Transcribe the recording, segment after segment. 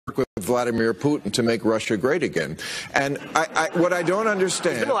Vladimir Putin to make Russia great again. And what I don't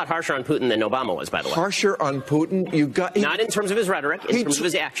understand... He's been a lot harsher on Putin than Obama was, by the way. Harsher on Putin? Not in terms of his rhetoric, in terms of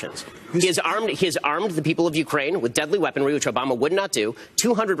his actions. He has armed the people of Ukraine with deadly weaponry, which Obama would not do.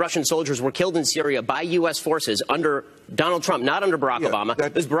 200 Russian soldiers were killed in Syria by U.S. forces under Donald Trump, not under Barack Obama.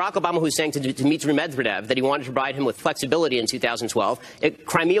 It was Barack Obama who was saying to Dmitry Medvedev that he wanted to provide him with flexibility in 2012.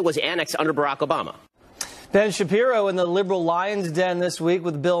 Crimea was annexed under Barack Obama. Ben Shapiro in the liberal lion's den this week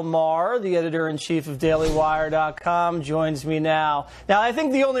with Bill Maher, the editor-in-chief of DailyWire.com, joins me now. Now, I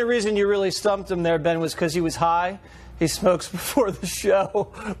think the only reason you really stumped him there, Ben, was because he was high. He smokes before the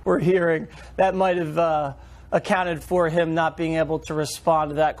show, we're hearing. That might have accounted for him not being able to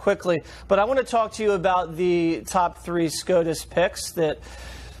respond that quickly. But I want to talk to you about the top 3 SCOTUS picks that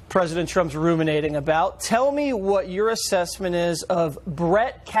President Trump's ruminating about. Tell me what your assessment is of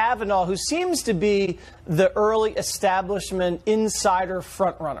Brett Kavanaugh, who seems to be the early establishment insider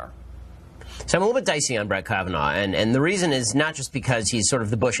frontrunner. So I'm a little bit dicey on Brett Kavanaugh, and the reason is not just because he's sort of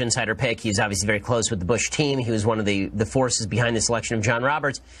the Bush insider pick. He's obviously very close with the Bush team. He was one of the forces behind the selection of John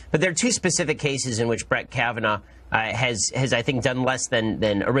Roberts. But there are 2 specific cases in which Brett Kavanaugh has I think, done less than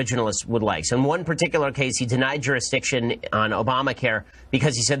originalists would like. So in one particular case, he denied jurisdiction on Obamacare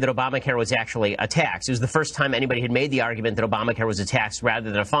because he said that Obamacare was actually a tax. It was the first time anybody had made the argument that Obamacare was a tax rather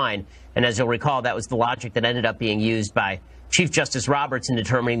than a fine. And as you'll recall, that was the logic that ended up being used by Chief Justice Roberts in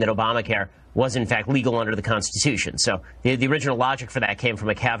determining that Obamacare was, in fact, legal under the Constitution. So the original logic for that came from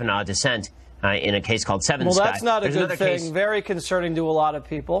a Kavanaugh dissent in a case called Seven Sky. Well, that's not a good thing. Very concerning to a lot of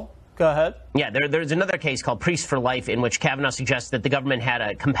people. Go ahead. Yeah, there's another case called Priest for Life in which Kavanaugh suggests that the government had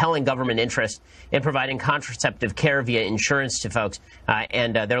a compelling government interest in providing contraceptive care via insurance to folks.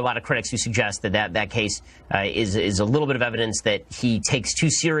 And there are a lot of critics who suggest that case is a little bit of evidence that he takes too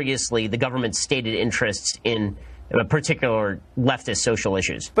seriously the government's stated interests in particular leftist social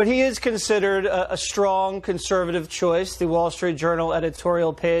issues. But he is considered a strong conservative choice. The Wall Street Journal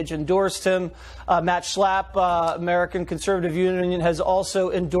editorial page endorsed him. Matt Schlapp, American Conservative Union, has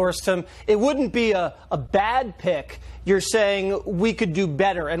also endorsed him. It wouldn't be a bad pick. You're saying we could do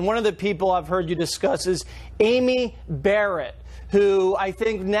better. And one of the people I've heard you discuss is Amy Barrett, who I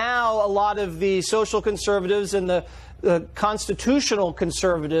think now a lot of the social conservatives and the constitutional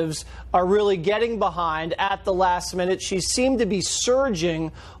conservatives are really getting behind at the last minute. She seemed to be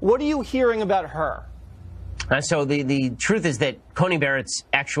surging. What are you hearing about her? So the truth is that Coney Barrett's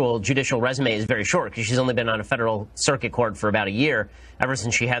actual judicial resume is very short because she's only been on a federal circuit court for about a year, ever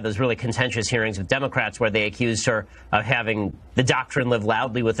since she had those really contentious hearings with Democrats where they accused her of having the doctrine live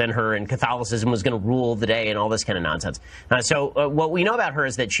loudly within her and Catholicism was going to rule the day and all this kind of nonsense. So what we know about her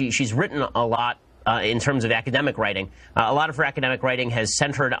is that she's written a lot in terms of academic writing. A lot of her academic writing has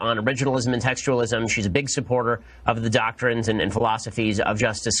centered on originalism and textualism. She's a big supporter of the doctrines and philosophies of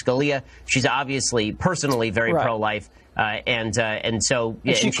Justice Scalia. She's obviously personally very pro-life. And so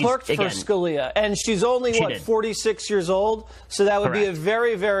yeah, she clerked for Scalia, and she's only 46 years old, so that would be a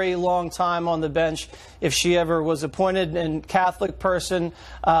very, very long time on the bench if she ever was appointed. And Catholic person,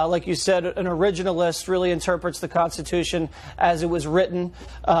 like you said, an originalist, really interprets the Constitution as it was written.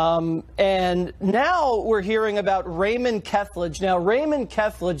 And now we're hearing about Raymond Kethledge. Now, Raymond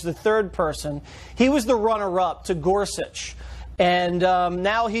Kethledge, the third person, he was the runner-up to Gorsuch. And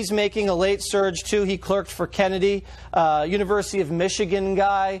now he's making a late surge, too. He clerked for Kennedy, University of Michigan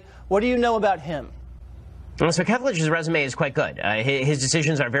guy. What do you know about him? So Kethledge's resume is quite good. His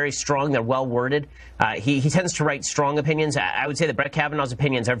decisions are very strong. They're well worded. He tends to write strong opinions. I would say that Brett Kavanaugh's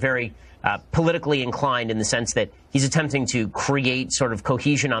opinions are very politically inclined in the sense that he's attempting to create sort of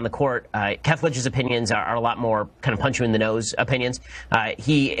cohesion on the court. Kethledge's opinions are a lot more kind of punch you in the nose opinions.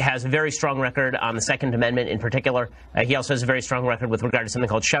 He has a very strong record on the Second Amendment in particular. He also has a very strong record with regard to something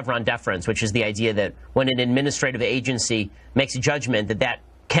called Chevron deference, which is the idea that when an administrative agency makes a judgment that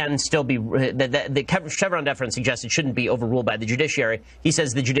can still be the Chevron deference suggests it shouldn't be overruled by the judiciary. He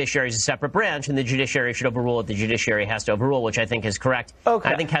says the judiciary is a separate branch and the judiciary should overrule what the judiciary has to overrule, which I think is correct. Okay.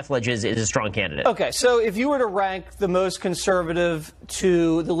 I think Kethledge is a strong candidate. Okay, so if you were to rank the most conservative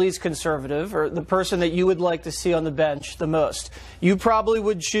to the least conservative, or the person that you would like to see on the bench the most, you probably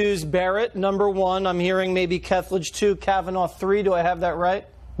would choose Barrett, number 1. I'm hearing maybe Kethledge 2, Kavanaugh 3. Do I have that right?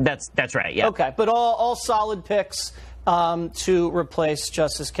 That's right, yeah. Okay, but all solid picks to replace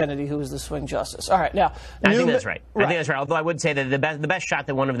Justice Kennedy, who was the swing justice. All right, now I think that's right. I think that's right. Although I would say that the best shot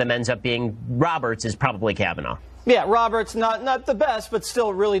that one of them ends up being Roberts is probably Kavanaugh. Yeah, Roberts not the best, but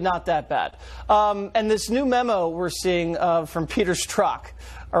still really not that bad. And this new memo we're seeing from Peter Strzok,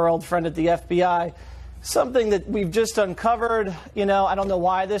 our old friend at the FBI, something that we've just uncovered. You know, I don't know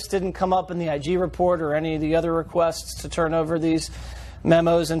why this didn't come up in the IG report or any of the other requests to turn over these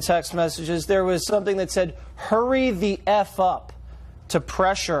memos and text messages, there was something that said, hurry the F up to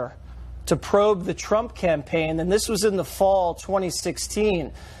pressure, to probe the Trump campaign. And this was in the fall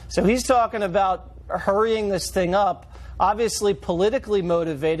 2016. So he's talking about hurrying this thing up. Obviously politically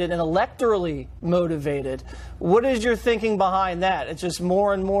motivated and electorally motivated. What is your thinking behind that? It's just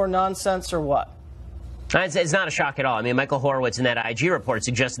more and more nonsense, or what? It's not a shock at all. I mean, Michael Horowitz in that IG report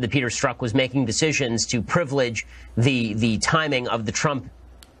suggested that Peter Strzok was making decisions to privilege the timing of the Trump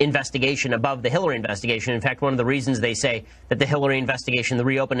investigation above the Hillary investigation. In fact, one of the reasons they say that the Hillary investigation, the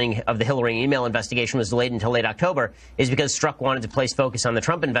reopening of the Hillary email investigation, was delayed until late October is because Strzok wanted to place focus on the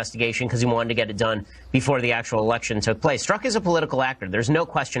Trump investigation because he wanted to get it done before the actual election took place. Strzok is a political actor. There's no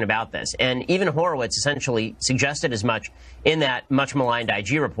question about this. And even Horowitz essentially suggested as much in that much maligned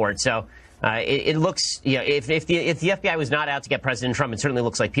IG report. So it looks, you know, if the FBI was not out to get President Trump, it certainly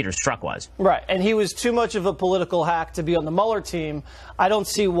looks like Peter Strzok was. Right, and he was too much of a political hack to be on the Mueller team. I don't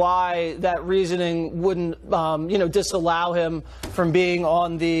see why that reasoning wouldn't, disallow him from being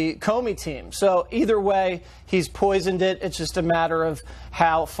on the Comey team. So either way, he's poisoned it. It's just a matter of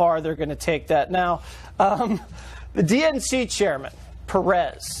how far they're going to take that. Now, the DNC chairman,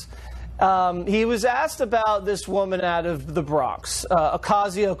 Perez, he was asked about this woman out of the Bronx,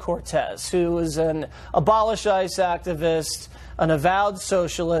 Ocasio-Cortez, who is an abolish ICE activist, an avowed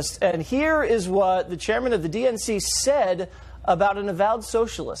socialist. And here is what the chairman of the DNC said about an avowed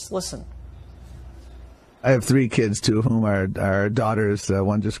socialist. Listen. I have 3 kids, 2 of whom are daughters.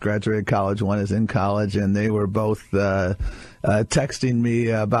 One just graduated college, one is in college, and they were both texting me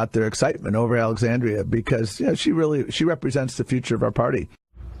about their excitement over Alexandria because she represents the future of our party.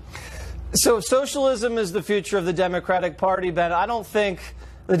 So socialism is the future of the Democratic Party, Ben. I don't think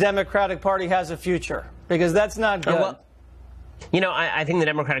the Democratic Party has a future because that's not good. Well, I think the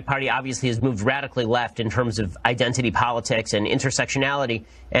Democratic Party obviously has moved radically left in terms of identity politics and intersectionality.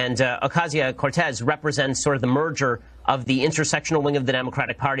 And Ocasio-Cortez represents sort of the merger of the intersectional wing of the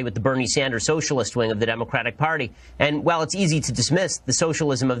Democratic Party with the Bernie Sanders socialist wing of the Democratic Party. And while it's easy to dismiss the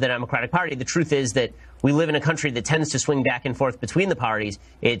socialism of the Democratic Party, the truth is that we live in a country that tends to swing back and forth between the parties.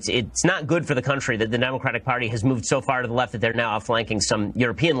 It's not good for the country that the Democratic Party has moved so far to the left that they're now outflanking some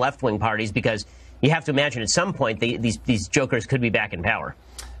European left-wing parties, because you have to imagine at some point these jokers could be back in power.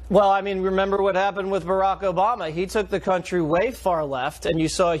 Well, I mean, remember what happened with Barack Obama. He took the country way far left, and you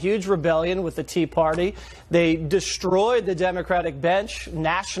saw a huge rebellion with the Tea Party. They destroyed the Democratic bench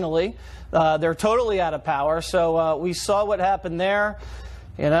nationally. They're totally out of power. So we saw what happened there.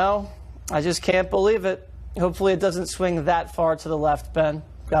 I just can't believe it. Hopefully it doesn't swing that far to the left, Ben.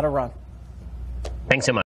 Got to run. Thanks so much.